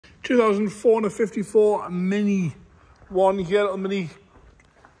2,454 Mini one here, little Mini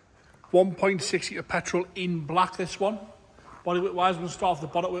 1.6 litre petrol in black, this one. Bodyweight wise, we'll start off the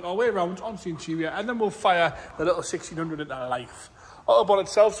bonnet, work our way around onto the interior, and then we'll fire the little 1600 into life. The bonnet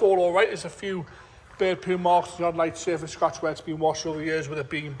itself's all right. There's a few bird poo marks, the odd light surface scratch where it's been washed over the years with it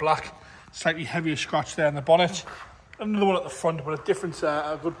being black. Slightly heavier scratch there in the bonnet. Another one at the front, but a difference,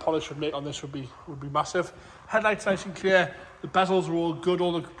 a good polish would make on this would be massive. Headlights nice and clear. The bezels are all good.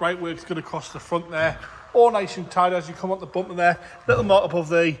 All the bright work's good across the front there. All nice and tight as you come up the bumper there. Little mark above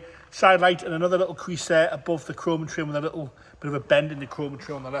the side light and another little crease there above the chroma trim with a little bit of a bend in the chroma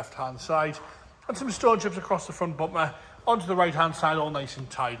trim on the left hand side. And some stone chips across the front bumper. Onto the right hand side, all nice and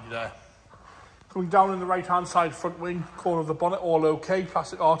tidy there. Coming down in the right hand side front wing, corner of the bonnet, all okay.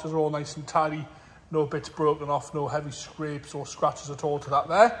 Plastic arches are all nice and tidy. No bits broken off, no heavy scrapes or scratches at all to that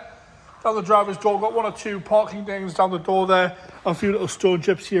there. Down the driver's door, got one or two parking dings down the door there. A few little stone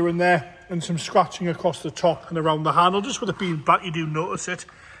chips here and there. And some scratching across the top and around the handle. Just with it being black, you do notice it.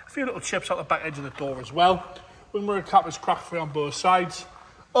 A few little chips out the back edge of the door as well. Wing mirror cap is crack free on both sides.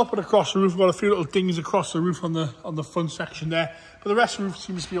 Up and across the roof, we've got a few little dings across the roof on the front section there. But the rest of the roof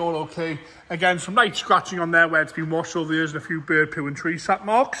seems to be all okay. Again, some light scratching on there where it's been washed over the years and a few bird poo and tree sap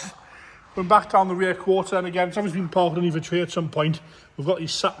marks. Going back down the rear quarter, and again, it's always been parked underneath a tree at some point. We've got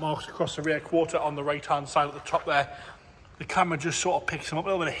these sap marks across the rear quarter on the right-hand side at the top there. The camera just sort of picks them up, a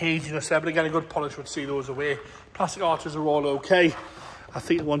little bit of haziness there, but again, a good polish would see those away. Plastic arches are all okay. I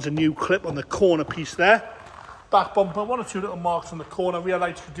think the one's a new clip on the corner piece there. Back bumper, one or two little marks on the corner. Rear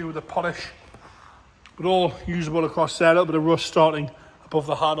lights could do with the polish, but all usable across there. A little bit of rust starting above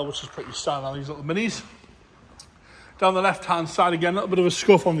the handle, which is pretty standard on these little Minis. Down the left-hand side again, a little bit of a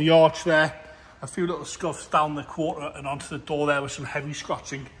scuff on the arch there. A few little scuffs down the quarter and onto the door there with some heavy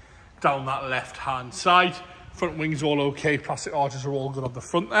scratching down that left-hand side. Front wing's all okay. Plastic arches are all good on the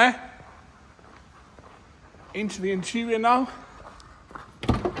front there. Into the interior now.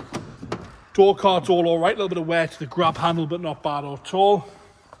 Door card's all right. A little bit of wear to the grab handle, but not bad at all.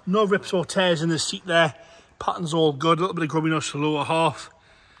 No rips or tears in the seat there. Pattern's all good. A little bit of grubbiness to the lower half.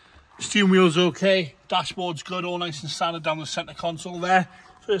 Steering wheel's okay. Dashboard's good. All nice and standard down the centre console there.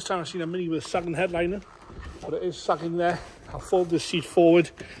 First time I've seen a Mini with a sagging headliner, but it is sagging there. I'll fold the seat forward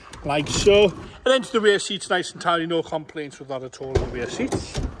like so. And then to the rear seats, nice and tidy. No complaints with that at all in the rear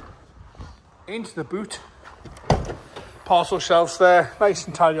seats. Into the boot. Parcel shelves there. Nice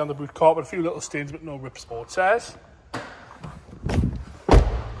and tidy on the boot carpet. A few little stains, but no rips or tears.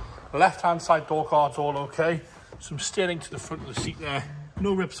 The left-hand side door card's all okay. Some staining to the front of the seat there.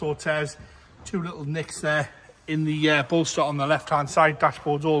 No rips or tears. Two little nicks there in the bolster on the left-hand side.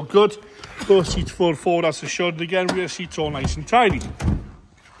 Dashboard's all good. Both seats fold forward as they should. And again, rear seats all nice and tidy.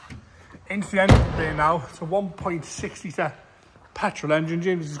 Into the engine bay now. It's a 1.6 litre petrol engine.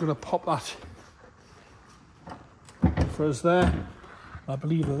 James is going to pop that for us there. I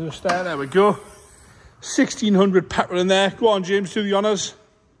believe they're just there. There we go. 1600 petrol in there. Go on, James, do the honours.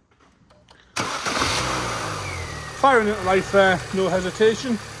 Firing into life there, no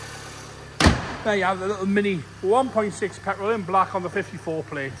hesitation. There you have the little Mini 1.6 petrol in black on the 54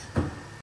 plate.